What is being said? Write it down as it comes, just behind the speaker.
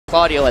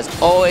Claudio has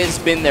always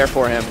been there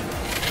for him.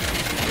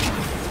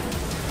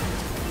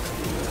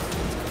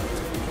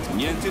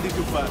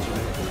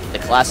 The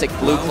classic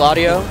blue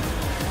Claudio.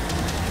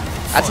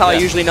 That's how I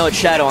usually know it's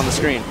Shadow on the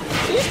screen.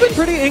 He's been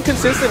pretty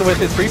inconsistent with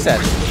his presets.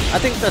 I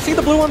think I see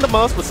the blue one the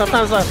most, but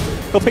sometimes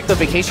he'll pick the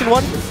vacation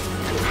one.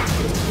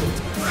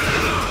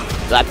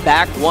 That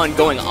back one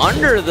going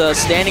under the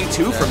standing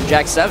 2 from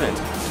Jack 7.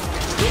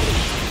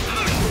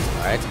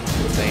 Alright,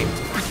 same.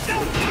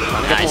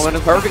 Nice,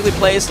 perfectly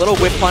placed, little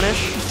whip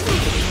punish.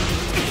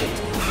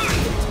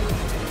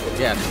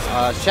 Yeah,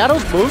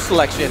 Shadow's move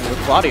selection with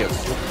Claudio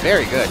is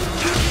very good.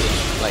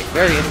 Like,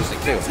 very interesting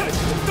too.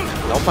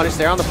 No punish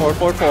there on the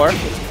 4-4-4.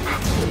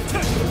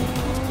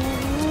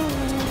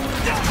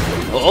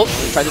 Oh,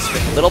 try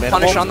this little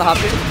punish on the hop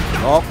kick.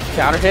 Oh,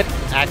 counter hit,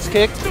 axe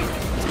kick.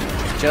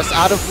 Just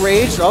out of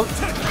rage. Oh,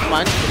 come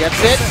on,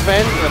 gets it,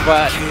 spin.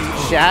 But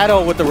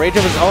Shadow with the rage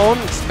of his own,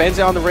 spins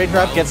it on the rage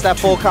grab, gets that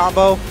full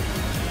combo.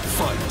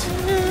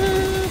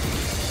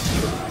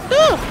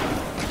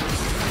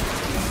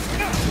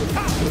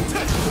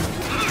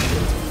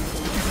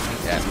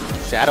 Yeah,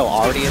 Shadow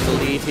already in the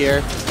lead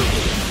here.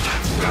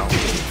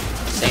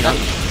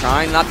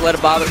 Trying not to let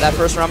it bother that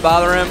first round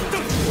bother him.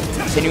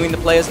 Continuing to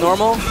play as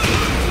normal.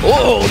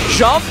 Oh,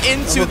 jump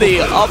into the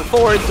up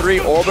forward 3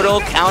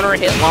 orbital counter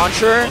hit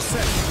launcher.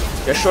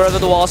 Just short of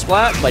the wall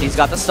splat, but he's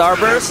got the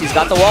starburst, he's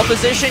got the wall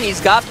position,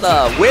 he's got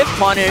the whip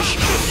punish.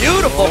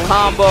 Beautiful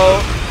combo.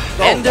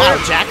 Ender. Wow,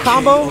 Jack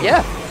combo?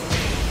 Yeah.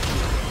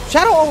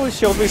 Shadow always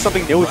shows me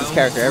something new with this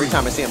character every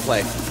time I see him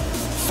play.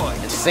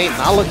 And Saint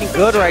not looking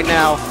good right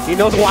now. He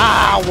knows,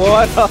 wow,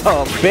 what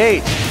a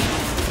bait.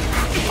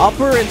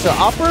 Upper into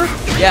upper?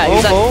 Yeah,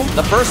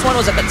 the first one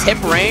was at the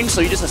tip range,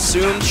 so you just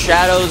assumed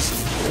Shadow's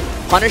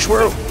punish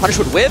would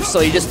whip,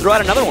 so you just threw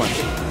out another one.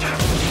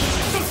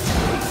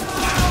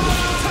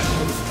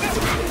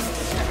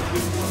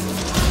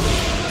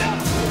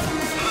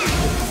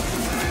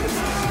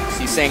 So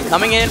he's saying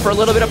coming in for a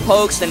little bit of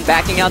pokes, then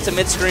backing out to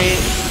mid-screen.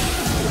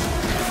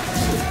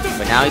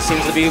 But now he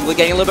seems to be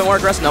getting a little bit more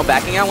aggressive. No,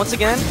 backing out once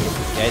again.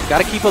 Yeah, he's got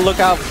to keep a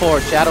lookout for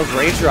Shadow's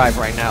rage drive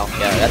right now.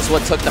 Yeah, that's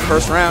what took the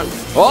first round.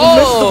 Oh,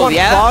 missed the one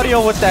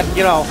Claudio with that,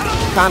 you know,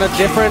 kind of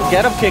different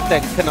get-up kick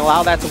that can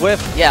allow that to whip.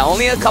 Yeah,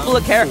 only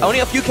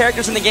a few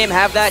characters in the game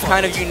have that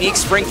kind of unique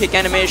spring kick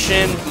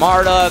animation.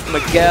 Marduk,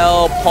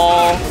 Miguel,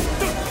 Paul,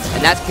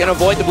 and that can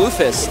avoid the blue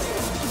fist.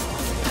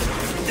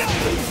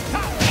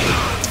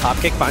 Top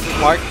kick finds his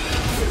mark.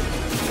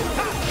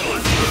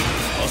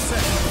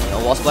 No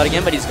wall splat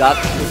again, but he's got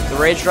the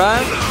rage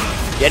drive.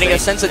 Getting a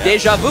sense of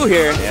deja vu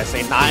here. Yeah,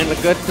 Saint not in a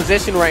good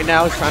position right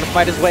now. He's trying to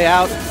fight his way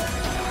out.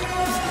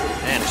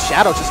 And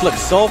Shadow just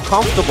looks so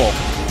comfortable.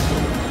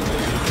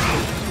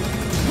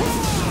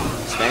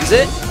 Spins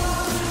it.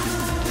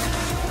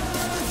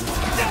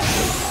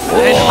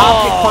 And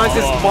hop kick finds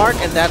his mark,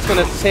 and that's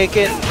going to take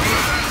it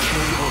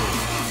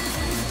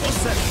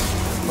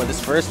for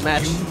this first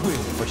match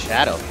for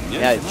Shadow.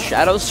 Yeah,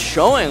 Shadow's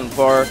showing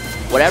for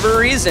whatever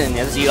reason.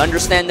 As you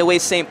understand the way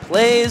Saint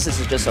plays, this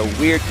is just a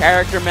weird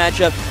character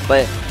matchup,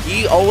 but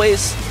he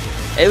always,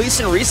 at least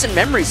in recent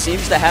memory,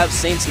 seems to have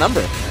Saint's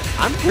number.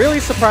 I'm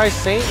really surprised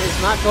Saint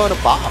is not going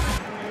to Bob.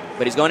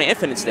 But he's going to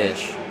Infinite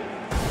Stage.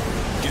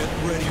 Get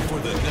ready for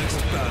the next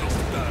battle.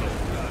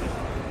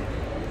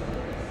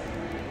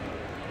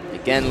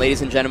 Again,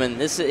 ladies and gentlemen,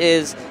 this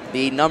is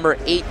the number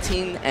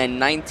 18 and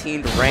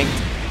 19 ranked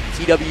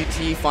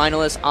TWT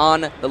finalists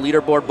on the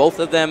leaderboard. Both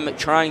of them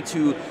trying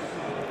to,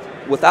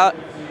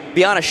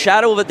 beyond a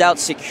shadow of a doubt,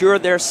 secure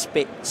their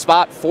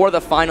spot for the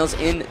finals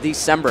in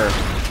December.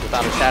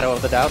 Without a shadow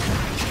of a doubt.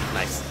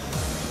 Nice.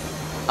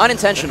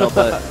 Unintentional,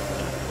 but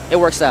it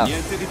works out.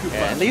 Yeah,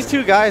 and these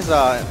two guys,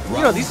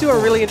 you know, these two are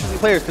really interesting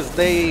players because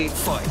they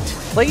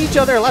play each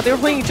other a lot. They were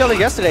playing each other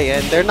yesterday,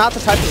 and they're not the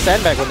type of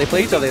sandbag when they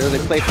play each other. They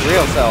play for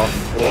real, so.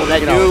 Oh,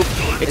 that new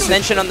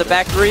extension on the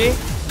back 3.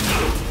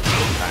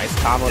 Nice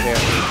combo there.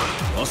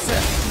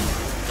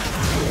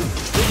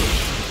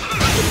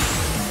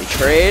 They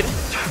trade.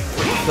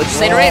 Put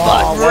Saint right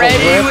block.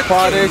 Ready with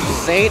punish.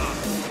 Saint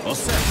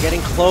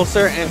getting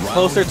closer and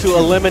closer to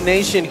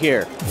elimination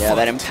here. Yeah,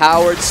 that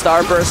empowered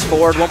starburst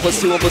forward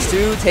 1+2,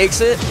 1+2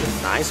 takes it.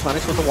 Nice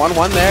punish with the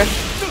 1-1 there.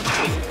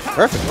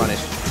 Perfect punish.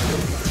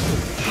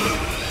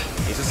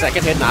 He's a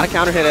second hit, not a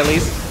counter hit at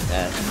least.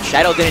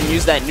 Shadow didn't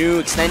use that new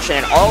extension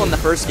at all in the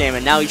first game,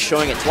 and now he's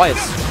showing it twice.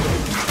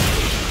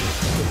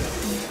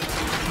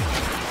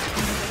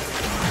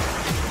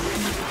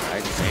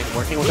 Alright, Saint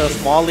working with a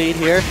small lead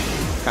here.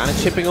 Kind of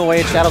chipping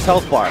away at Shadow's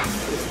health bar.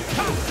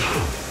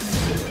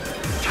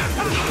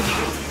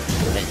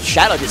 And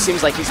Shadow just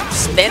seems like he's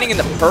standing in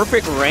the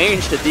perfect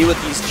range to deal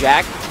with these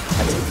jack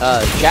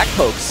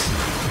pokes.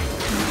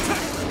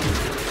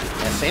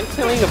 Yeah, Saint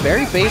playing a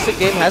very basic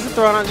game, hasn't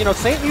thrown on, you know,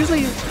 Saint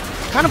usually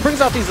kind of brings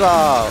out these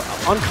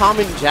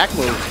uncommon jack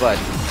moves, but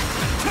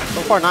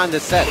so far not in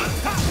this set.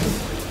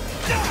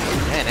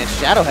 Man, and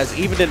Shadow has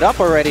evened it up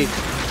already.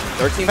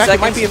 13 in fact, seconds. he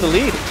might be in the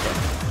lead.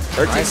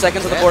 13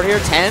 seconds on the board here,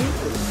 10.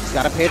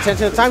 He's got to pay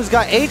attention to the time. He's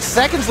got 8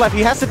 seconds left.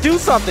 He has to do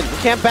something. He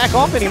can't back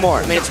off anymore.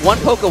 I mean, it's one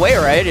poke away,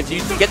 right? If you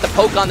get the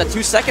poke on the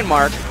 2-second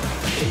mark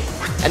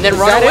and then Is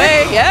run that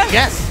away, it? yeah?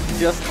 Yes.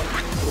 Just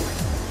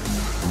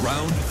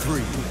Round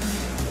 3.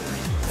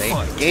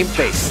 game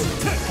face.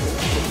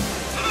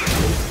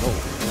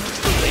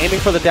 Oh. Aiming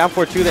for the down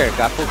 4-2 there.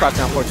 Got full cross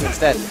down 4-2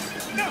 instead.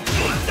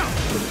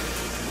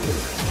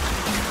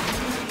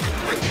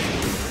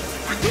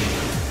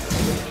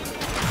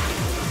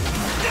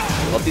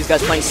 Both these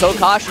guys playing so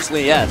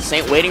cautiously, yeah.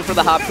 Saint waiting for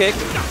the hop kick.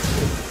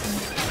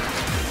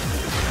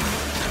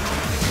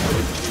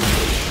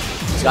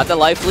 He's got the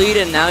life lead,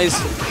 and now he's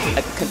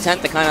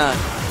content to kind of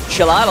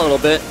chill out a little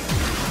bit.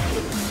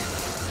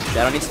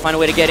 Shadow needs to find a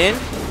way to get in.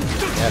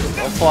 Yeah,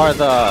 so far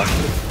the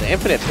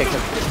infinite pick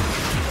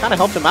has kind of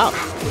helped him out.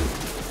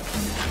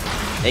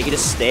 They can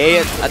just stay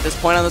at this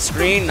point on the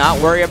screen, not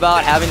worry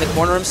about having to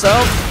corner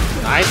himself.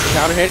 Nice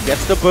counter hit,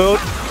 gets the boot.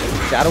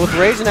 Shadow with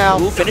rage now.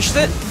 Ooh, finished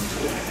it.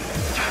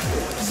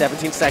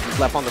 17 seconds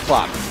left on the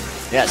clock.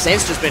 Yeah,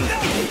 Saint's just been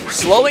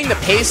slowing the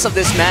pace of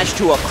this match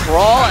to a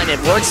crawl, and it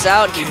works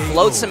out. He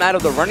floats him out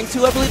of the running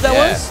two, I believe that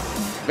was.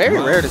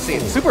 Very rare to see.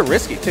 Super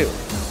risky, too.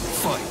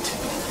 Fight.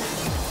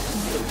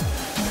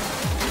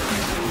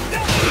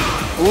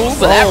 Ooh,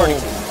 but that running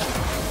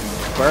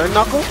two. Burn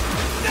knuckle.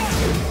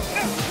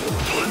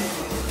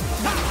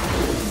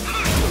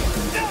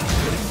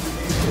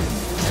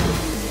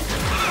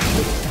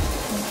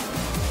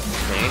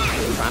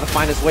 Trying to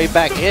find his way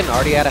back in.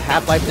 Already at a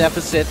half-life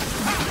deficit.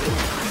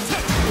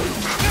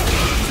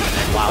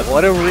 Wow,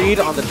 what a read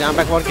on the down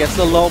back one. Gets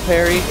the low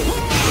parry.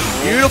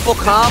 Beautiful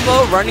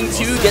combo. Running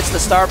two gets the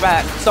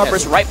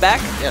starburst right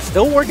back. Yeah,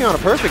 still working on a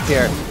perfect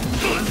here.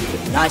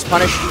 Nice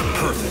punish.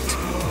 Perfect.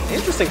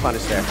 Interesting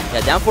punish there.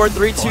 Yeah, down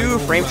 4-3-2.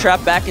 Frame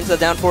trap back into the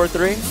down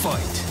 4-3.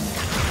 Fight.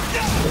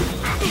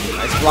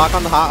 Nice block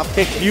on the hop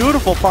kick.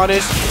 Beautiful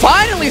punish.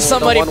 Finally,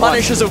 somebody 1-1.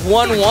 punishes of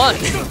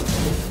 1-1.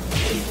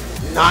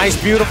 Nice,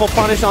 beautiful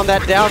punish on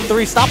that down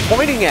 3. Stop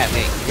pointing at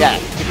me. Yeah.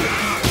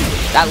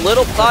 That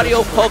little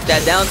Claudio poke,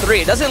 that down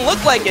 3. It doesn't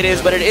look like it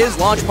is, but it is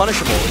launch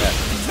punishable. Yeah.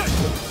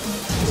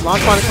 It's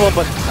launch punishable,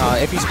 but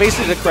if you space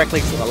it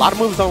correctly, a lot of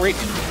moves don't reach.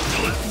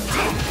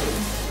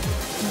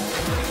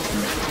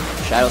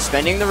 Shadow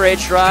spending the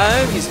rage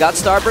drive. He's got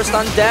starburst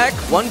on deck.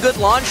 One good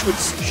launch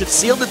should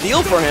seal the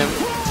deal for him.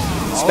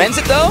 Spends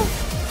it though.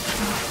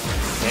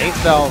 Saint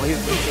though,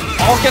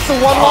 gets a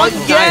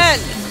 1-1 again.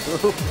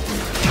 Nice.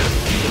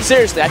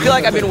 Seriously, I feel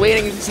like I've been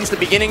waiting since the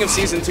beginning of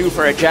Season 2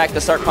 for a Jack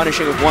to start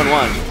punishing with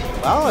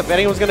 1-1. Well, if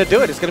anyone's going to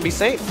do it, it's going to be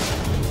Saint.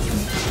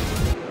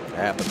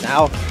 Yeah, but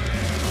now,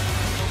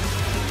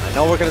 I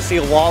know we're going to see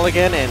a wall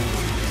again, and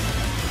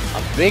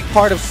a big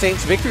part of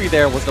Saint's victory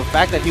there was the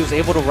fact that he was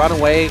able to run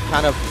away,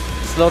 kind of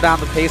slow down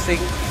the pacing.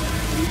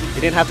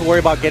 He didn't have to worry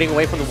about getting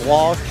away from the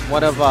wall.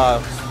 One of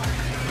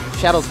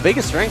Shadow's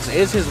biggest strengths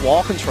is his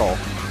wall control.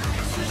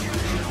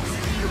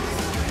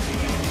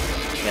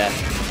 Yeah.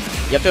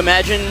 You have to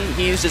imagine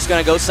he's just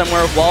going to go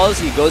somewhere with walls.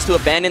 He goes to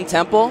Abandoned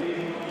Temple.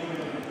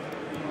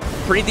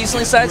 Pretty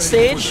decently sized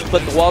stage,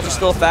 but the walls are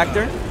still a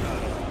factor.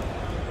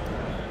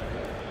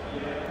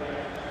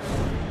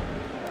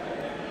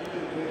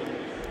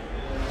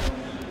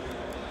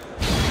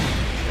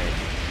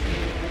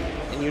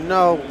 And you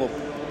know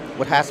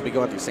what has to be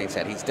going through Saint's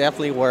head. He's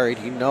definitely worried.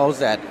 He knows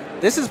that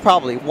this is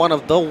probably one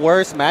of the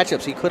worst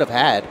matchups he could have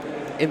had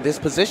in this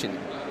position.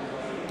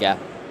 Yeah.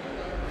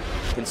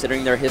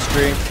 Considering their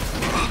history.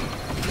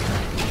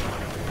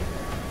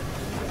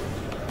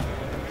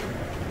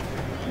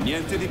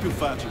 Niente di più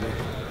facile.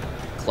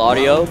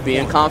 Claudio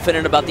being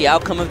confident about the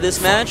outcome of this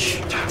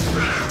match.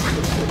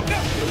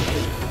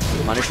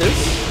 Punishes.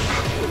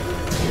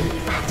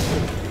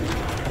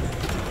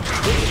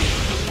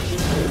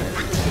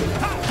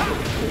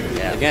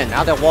 Yeah, again,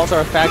 now that walls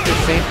are a factor,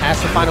 Saint has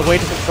to find a way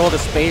to control the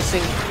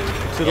spacing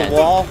to the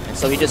wall. And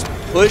so he just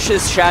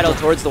pushes Shadow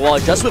towards the wall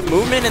just with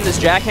movement in this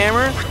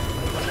jackhammer.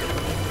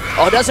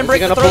 Oh, doesn't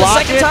break the throw the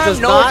second time.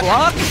 No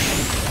block.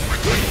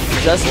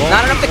 Just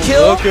not enough to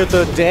kill. Look at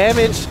the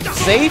damage.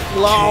 Safe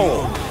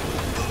low.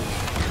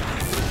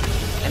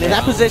 And in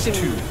that position,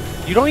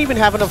 you don't even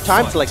have enough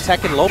time to like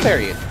Tekken low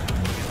parry it.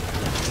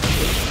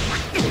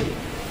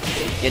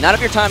 Yeah, not if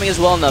your timing is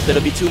well enough.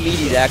 It'll be too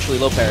meaty to actually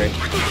low parry.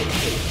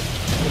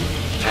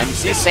 And you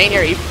see Saint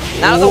here.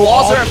 Now that the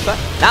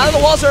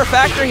walls are a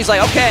factor, he's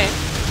like, okay,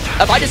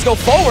 if I just go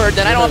forward,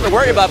 then I don't have to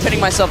worry about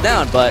pinning myself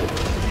down. But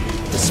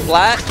the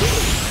splat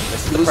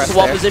loses the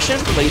wall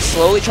position, but he's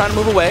slowly trying to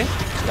move away.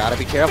 Gotta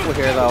be careful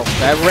here, though.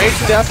 That rage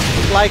just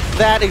like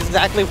that,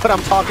 exactly what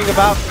I'm talking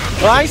about.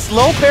 Nice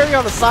low parry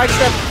on the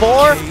sidestep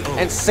 4,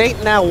 and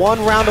Saint now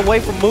 1 round away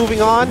from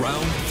moving on.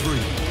 Round 3.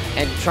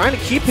 And trying to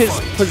keep his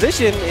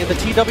position in the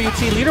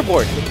TWT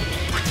leaderboard.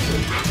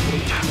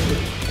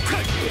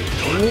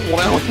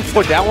 Ooh,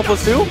 for down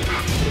 1+2.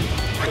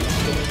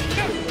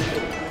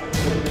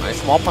 Nice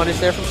small punish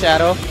there from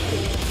Shadow.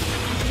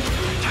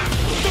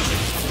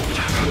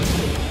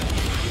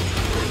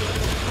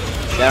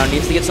 Shadow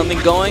needs to get something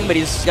going, but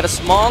he's got a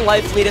small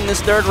life lead in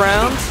this 3rd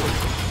round.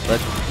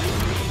 But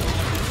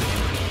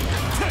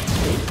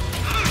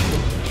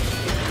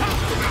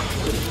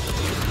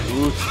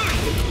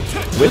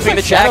Whiffing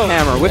the Shadow-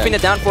 jackhammer, whiffing yeah.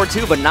 the down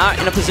 4-2, but not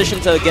in a position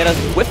to get a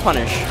whiff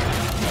punish.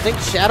 I think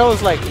Shadow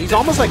is like, he's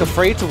almost like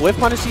afraid to whiff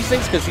punish these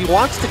things because he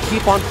wants to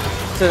keep on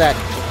to that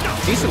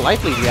decent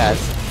life lead he has.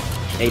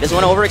 Yeah, he doesn't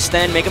want to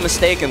overextend, make a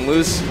mistake, and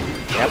lose.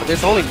 Yeah, but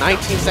there's only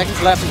 19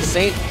 seconds left in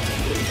Saint.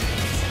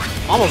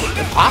 Almost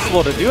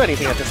impossible to do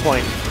anything at this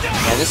point.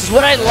 And this is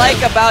what I like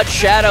about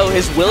Shadow,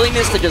 his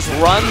willingness to just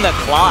run the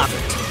clock.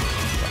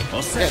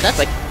 Yeah, that's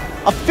like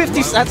a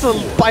 50, that's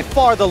by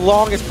far the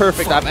longest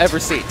perfect I've ever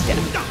seen. Yeah.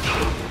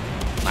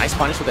 Nice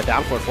punish with the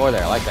down 4-4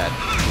 there, I like that.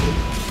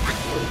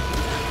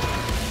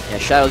 Yeah,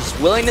 Shadow's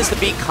willingness to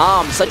be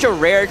calm, such a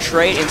rare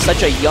trait in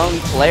such a young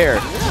player.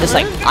 Just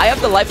like, I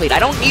have the life lead. I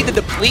don't need to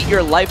deplete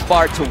your life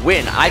bar to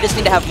win. I just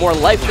need to have more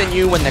life than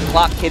you when the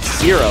clock hits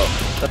 0.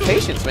 The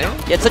patience, man.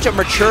 Yeah, it's such a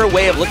mature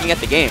way of looking at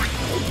the game.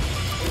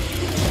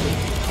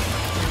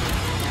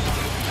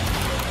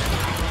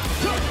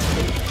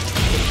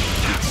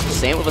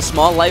 Saint with a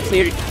small life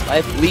lead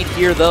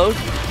here, though.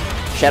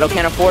 Shadow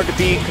can't afford to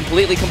be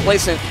completely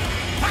complacent.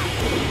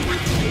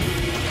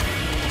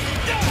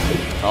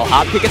 Oh,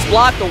 hop kick gets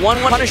blocked. The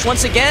 1-1 punish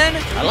once again.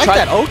 I like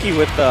that Oki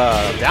with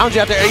the down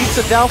jab there. Eats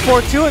the down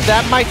 4-2, and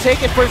that might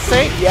take it for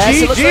Saint.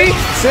 Yes, it looks GG,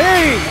 like-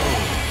 Saint!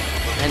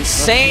 And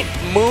Saint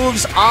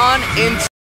moves on into